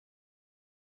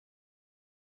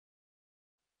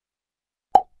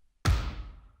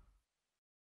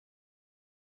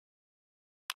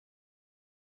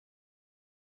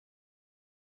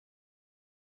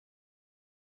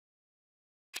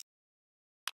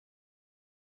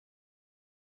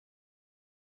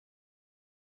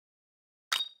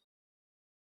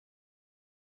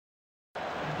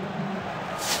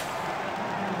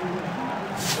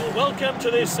Well, welcome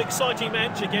to this exciting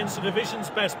match against the division's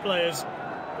best players.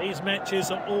 These matches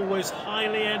are always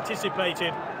highly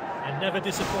anticipated and never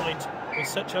disappoint with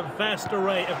such a vast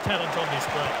array of talent on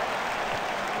display.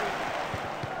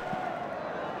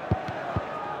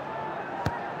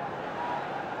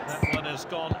 That one has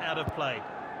gone out of play.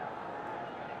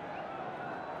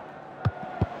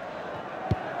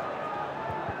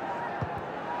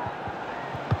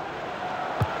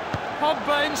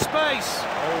 Pogba in space.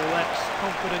 Oh, that's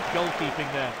confident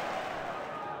goalkeeping there.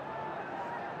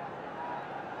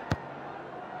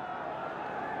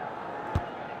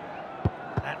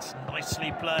 That's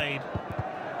nicely played.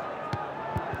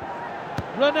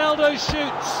 Ronaldo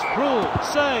shoots. Rule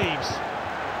saves.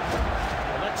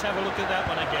 Well, let's have a look at that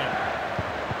one again.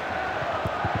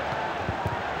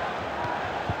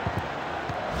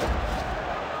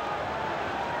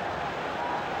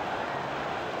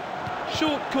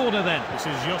 Short corner then. This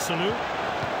is Joselu.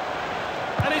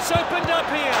 And it's opened up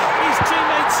here. His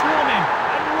teammates swarm him.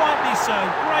 And rightly so.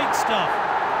 Great stuff.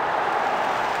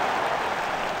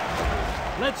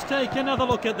 Let's take another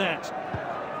look at that.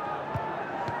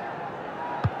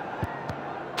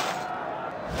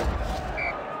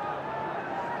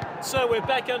 So we're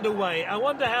back underway. I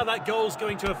wonder how that goal's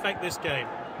going to affect this game.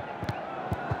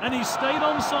 And he stayed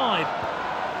onside.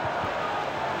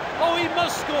 Oh, he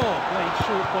must score. Played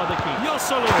short by the keeper.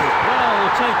 Joselu. Well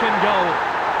taken goal.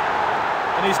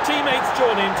 And his teammates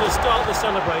join in to start the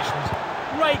celebrations.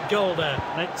 Great goal there.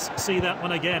 Let's see that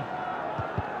one again.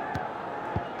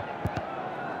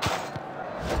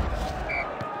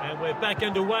 And we're back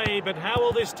underway, but how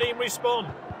will this team respond?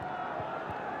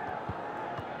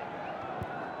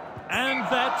 And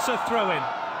that's a throw-in.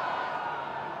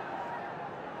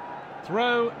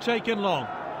 Throw taken long.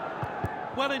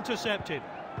 Well intercepted.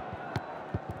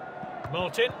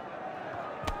 Martin.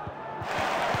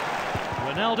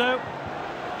 Ronaldo.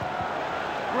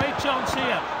 Great chance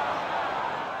here.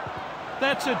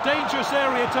 That's a dangerous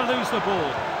area to lose the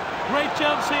ball. Great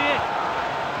chance here.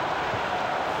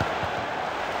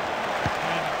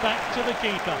 And back to the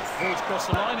keeper. Ball's crossed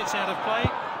the line, it's out of play.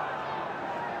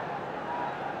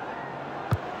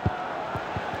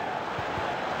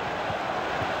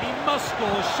 He must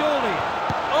score, surely.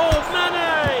 Oh,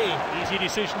 Mane! Easy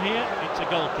decision here, it's a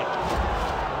goal kick.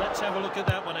 Let's have a look at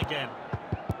that one again.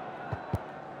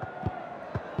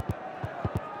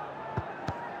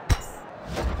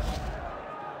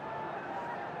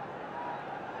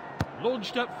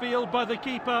 Launched upfield by the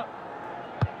keeper.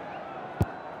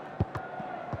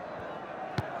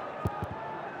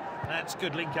 That's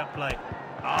good link-up play.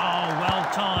 Oh, well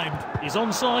timed. He's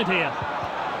onside here.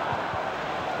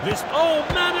 Oh,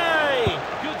 Mane!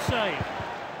 Good save.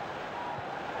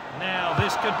 Now,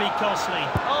 this could be costly.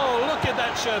 Oh, look at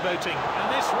that showboating. And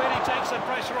this really takes the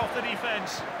pressure off the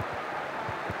defence.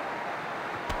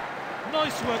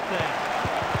 Nice work there.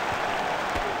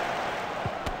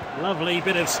 Lovely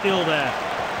bit of skill there.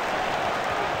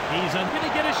 He's going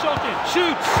to get a shot in.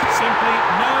 Shoots! Simply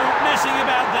no messing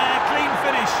about there. Clean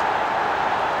finish.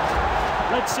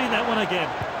 Let's see that one again.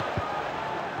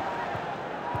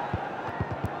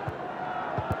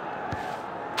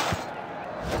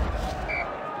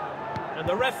 And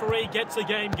the referee gets the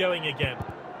game going again.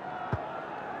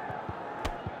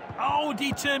 Oh,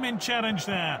 determined challenge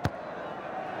there.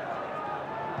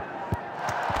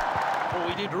 Oh,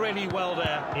 he did really well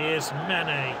there. Here's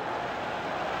Mane.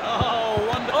 Oh,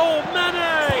 wonder. Oh,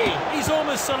 Mane! He's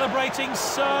almost celebrating,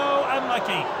 so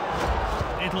unlucky.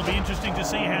 It'll be interesting to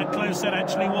see how close that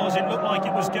actually was. It looked like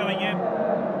it was going in.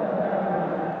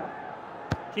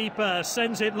 Keeper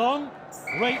sends it long.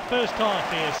 Great first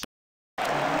half here.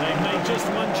 They've made just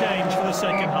one change for the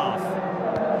second half.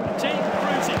 The team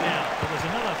cruising now, but there's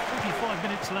another 45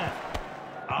 minutes left.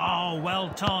 Oh, well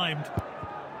timed.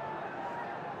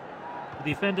 The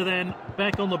defender then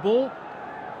back on the ball.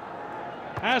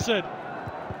 Hazard.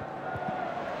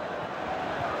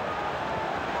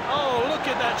 Oh, look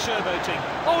at that showboating.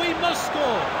 Oh, he must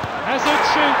score. Hazard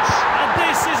shoots. And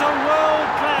this is a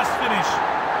world-class finish.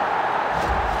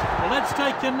 Well, let's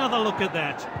take another look at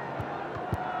that.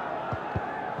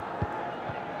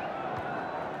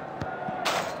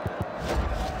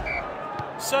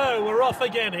 So, we're off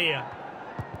again here.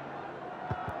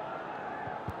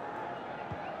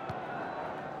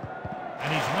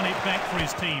 And he's won it back for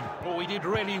his team. Oh, he did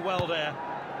really well there.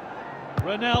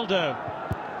 Ronaldo.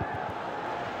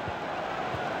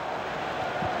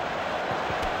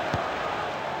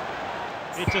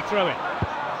 It's a throw-in.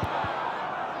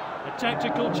 A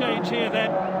tactical change here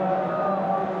then.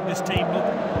 This team look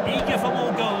eager for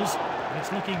more goals, and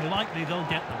it's looking likely they'll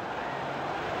get them.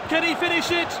 Can he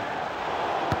finish it?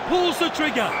 Pulls the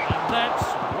trigger. And that's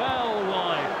well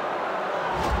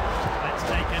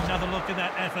look at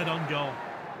that effort on goal.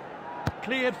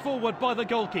 Cleared forward by the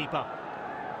goalkeeper.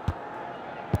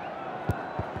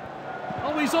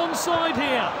 Oh, he's onside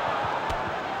here.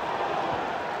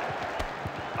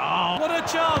 Oh, what a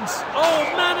chance! Oh,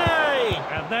 Mane!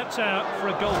 And that's out for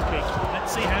a goal kick.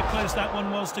 Let's see how close that one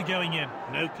was to going in.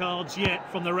 No cards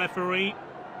yet from the referee.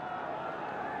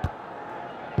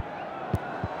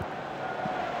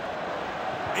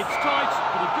 It's tight,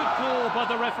 but a good call by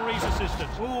the referee's assistant.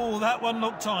 Oh, that one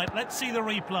looked tight. Let's see the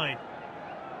replay.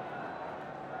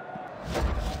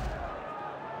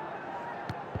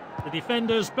 The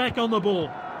defender's back on the ball.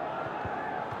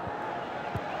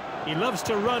 He loves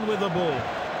to run with the ball.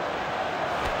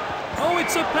 Oh,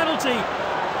 it's a penalty.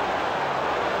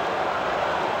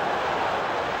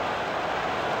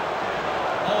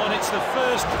 Oh, and it's the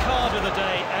first card of the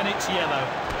day, and it's yellow.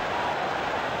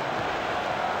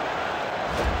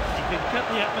 He can cut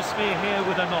the atmosphere here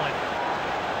with a knife.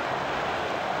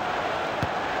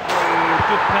 Oh,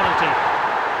 good penalty.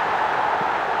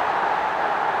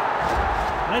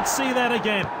 Let's see that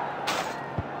again.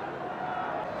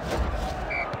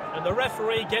 And the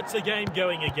referee gets the game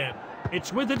going again.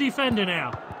 It's with the defender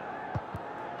now.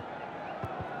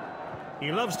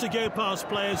 He loves to go past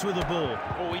players with the ball.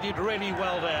 Oh, he did really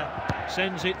well there.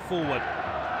 Sends it forward.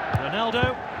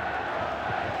 Ronaldo.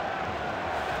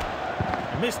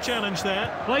 A missed challenge there.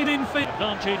 Played in field.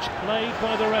 Advantage played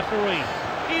by the referee.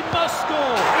 He must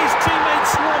score. His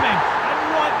teammates swarm him. And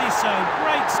rightly so.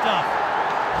 Great stuff.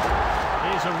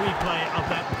 Here's a replay of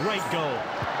that great goal.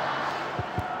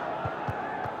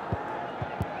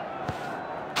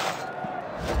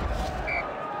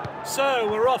 So,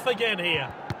 we're off again here.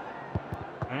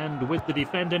 And with the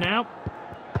defender now,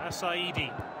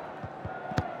 Asaidi.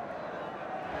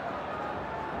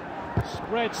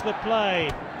 Spreads the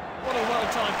play. What a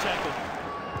well-timed tackle.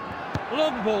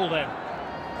 Long ball then.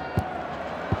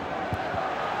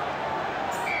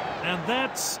 And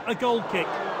that's a goal kick.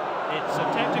 It's a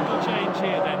tactical change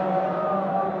here then.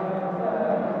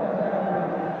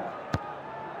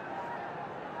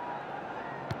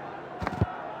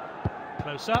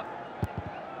 Close up.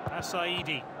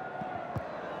 Asaidi.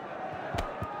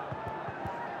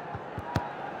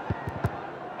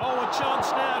 Oh, a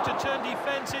chance now to turn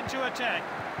defence into attack.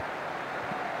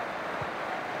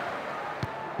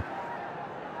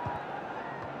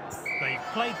 They've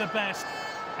played the best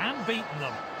and beaten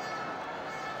them.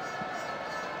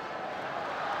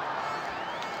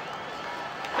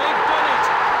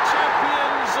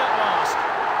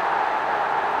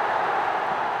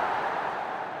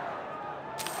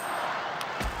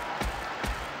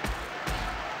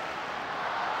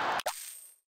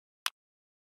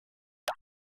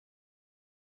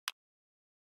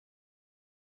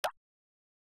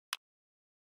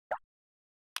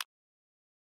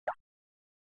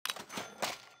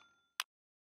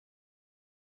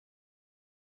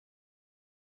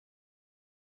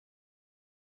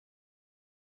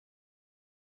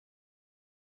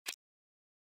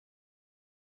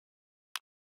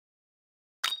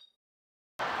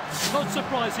 Not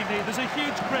surprisingly, there's a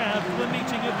huge crowd for the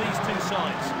meeting of these two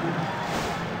sides.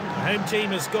 The home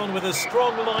team has gone with a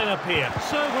strong lineup here.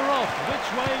 So we're off.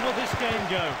 Which way will this game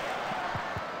go?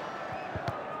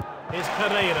 Here's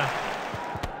Pereira.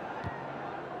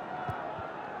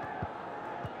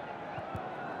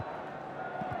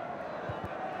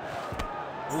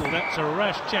 Oh, that's a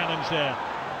rash challenge there.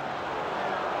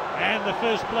 And the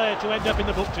first player to end up in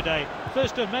the book today.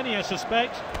 First of many, I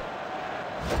suspect.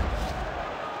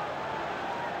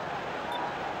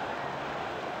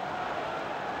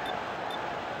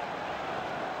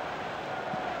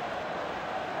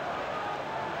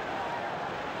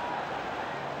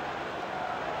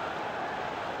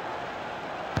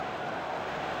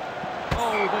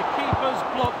 Oh, the keeper's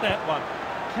blocked that one.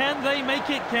 Can they make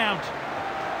it count?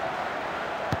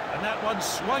 And that one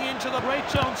swung into the great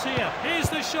chance here. Here's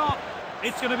the shot.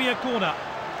 It's going to be a corner.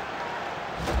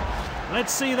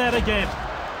 Let's see that again.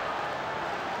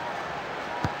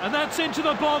 And that's into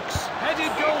the box.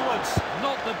 Headed goalwards.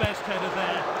 Not the best header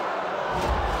there.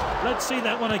 Let's see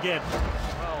that one again.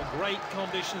 Well, great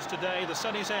conditions today. The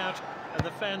sun is out and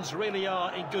the fans really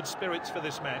are in good spirits for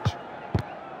this match.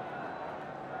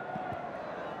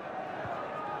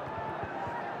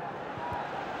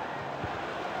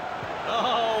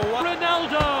 Oh,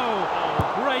 Ronaldo!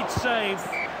 Oh, great save.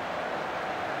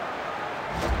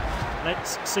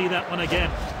 Let's see that one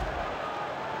again.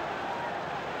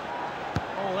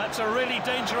 Oh, that's a really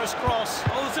dangerous cross.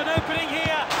 Oh, there's an opening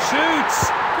here. Shoots!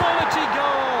 Quality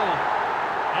goal!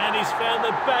 And he's found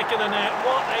the back of the net.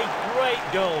 What a great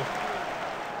goal.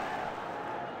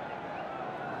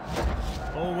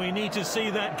 Oh, we need to see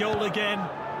that goal again.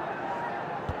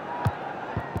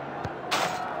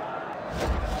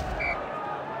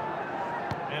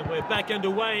 We're back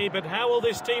underway, but how will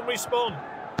this team respond?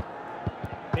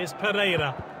 Here's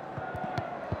Pereira.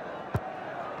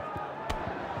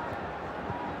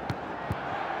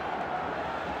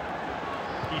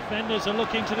 Defenders are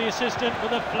looking to the assistant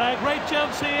with a flag. Great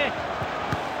chance here.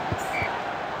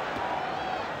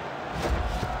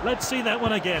 Let's see that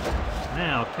one again.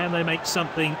 Now, can they make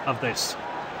something of this?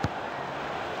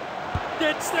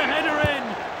 Gets the header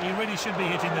in. He really should be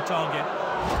hitting the target.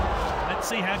 Let's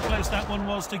see how close that one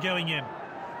was to going in.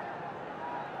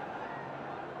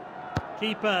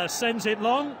 Keeper sends it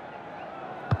long.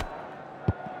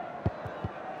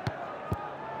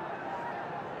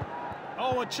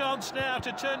 Oh, a chance now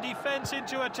to turn defence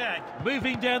into attack.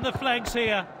 Moving down the flanks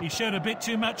here. He showed a bit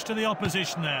too much to the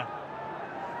opposition there.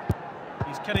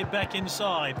 He's cut it back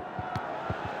inside.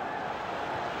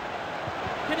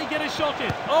 Can he get a shot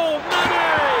in? Oh,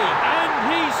 Mane!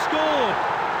 And he scored!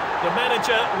 The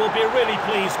manager will be really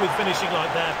pleased with finishing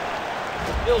like that.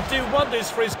 He'll do wonders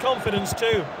for his confidence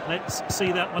too. Let's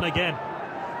see that one again.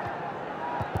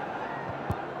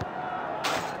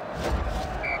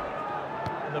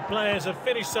 And the players have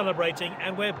finished celebrating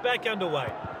and we're back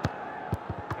underway.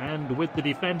 And with the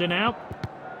defender now.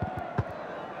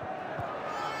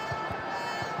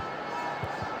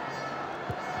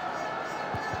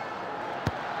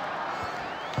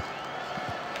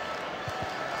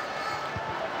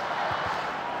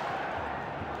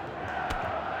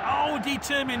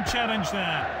 Determined challenge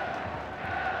there.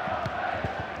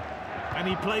 And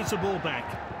he plays the ball back.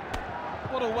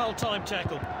 What a well-timed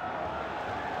tackle.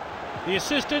 The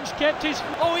assistant's kept his...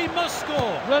 Oh, he must score.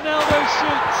 Ronaldo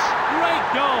shoots. Great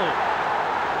goal.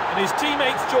 And his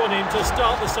teammates join in to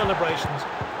start the celebrations.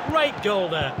 Great goal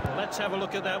there. Well, let's have a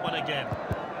look at that one again.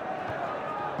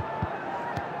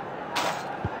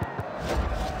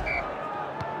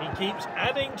 He keeps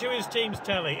adding to his team's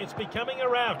tally. It's becoming a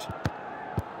rout.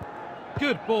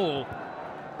 Good ball.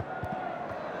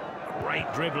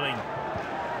 Great dribbling.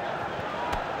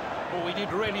 Oh, he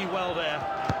did really well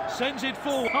there. Sends it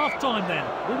forward. Half-time then.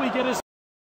 Will we get a...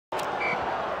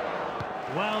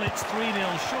 Well, it's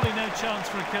 3-0. Surely no chance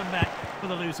for a comeback for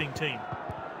the losing team.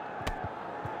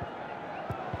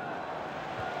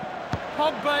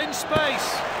 Pogba in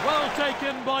space. Well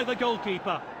taken by the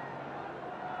goalkeeper.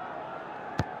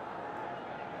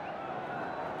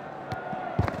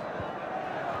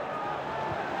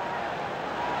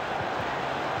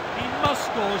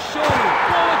 Score, surely.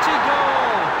 Quality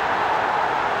goal!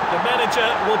 The manager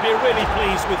will be really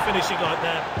pleased with finishing like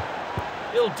that.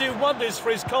 He'll do wonders for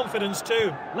his confidence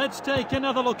too. Let's take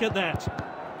another look at that.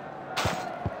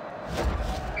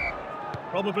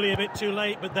 Probably a bit too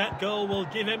late, but that goal will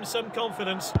give him some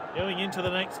confidence going into the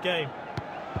next game.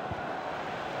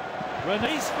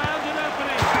 He's found an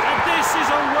opening, and this is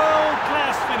a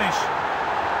world-class finish.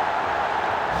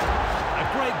 A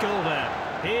great goal there.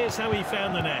 Here's how he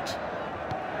found the net.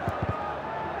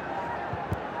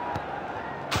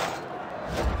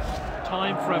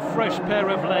 Time for a fresh pair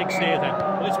of legs here then.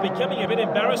 Well, it's becoming a bit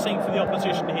embarrassing for the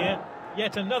opposition here.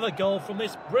 Yet another goal from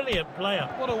this brilliant player.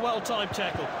 What a well-timed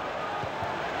tackle.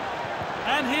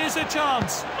 And here's a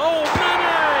chance. Oh,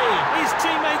 Mane! His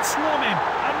teammates swarm him,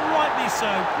 and rightly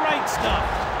so. Great stuff.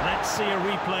 Let's see a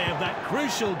replay of that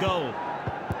crucial goal.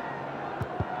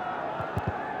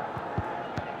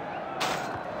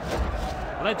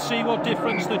 Let's see what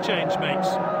difference the change makes.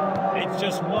 It's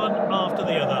just one after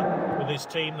the other. With his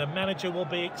team, the manager will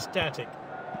be ecstatic.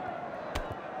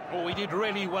 Oh, he did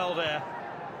really well there.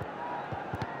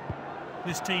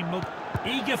 This team look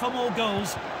eager for more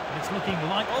goals. It's looking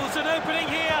like... Oh, there's an opening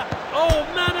here! Oh,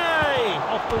 Mane!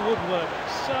 Off the woodwork.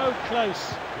 So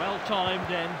close. Well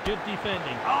timed and good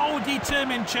defending. Oh,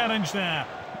 determined challenge there.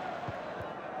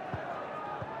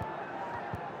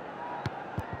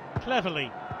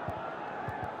 Cleverly.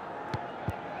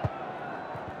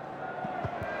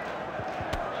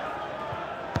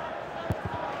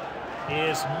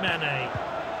 Here's Mane.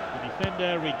 The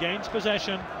defender regains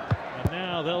possession, and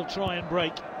now they'll try and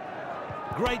break.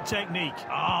 Great technique.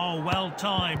 Oh, well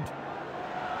timed.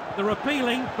 They're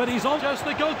appealing, but he's on. Just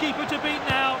the goalkeeper to beat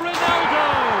now.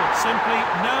 Ronaldo! Simply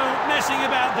no messing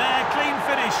about there. Clean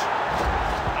finish.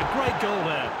 A great goal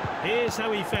there. Here's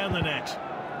how he found the net.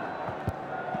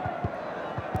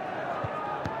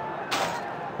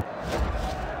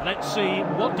 Let's see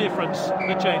what difference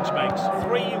the change makes.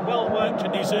 3 well-worked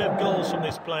and deserved goals from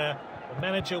this player. The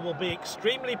manager will be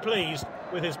extremely pleased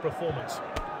with his performance.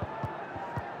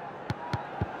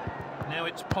 Now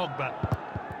it's Pogba.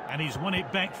 And he's won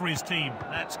it back for his team.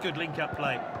 That's good link-up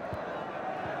play.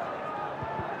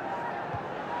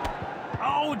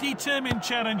 Oh, determined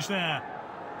challenge there.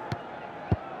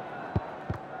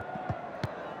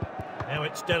 Now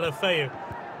it's Delafeu.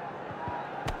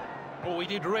 Oh, he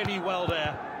did really well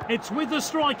there. It's with the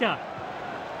striker.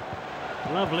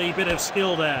 Lovely bit of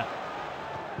skill there.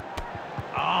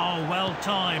 Oh, well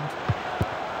timed.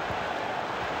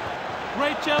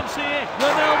 Great chance here.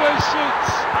 Ronaldo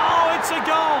shoots. Oh, it's a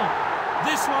goal.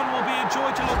 This one will be a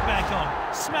joy to look back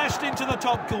on. Smashed into the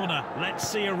top corner. Let's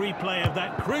see a replay of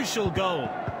that crucial goal.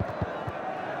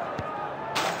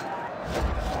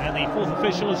 And the fourth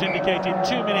official has indicated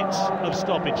 2 minutes of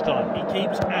stoppage time. He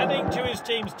keeps adding to his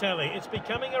team's tally. It's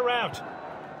becoming a rout.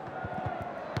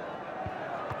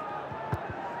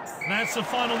 That's the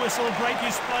final whistle. Great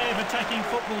display of attacking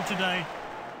football today.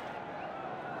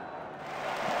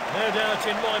 No doubt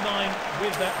in my mind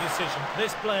with that decision.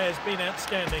 This player's been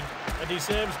outstanding and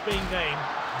deserves being named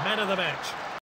man of the match.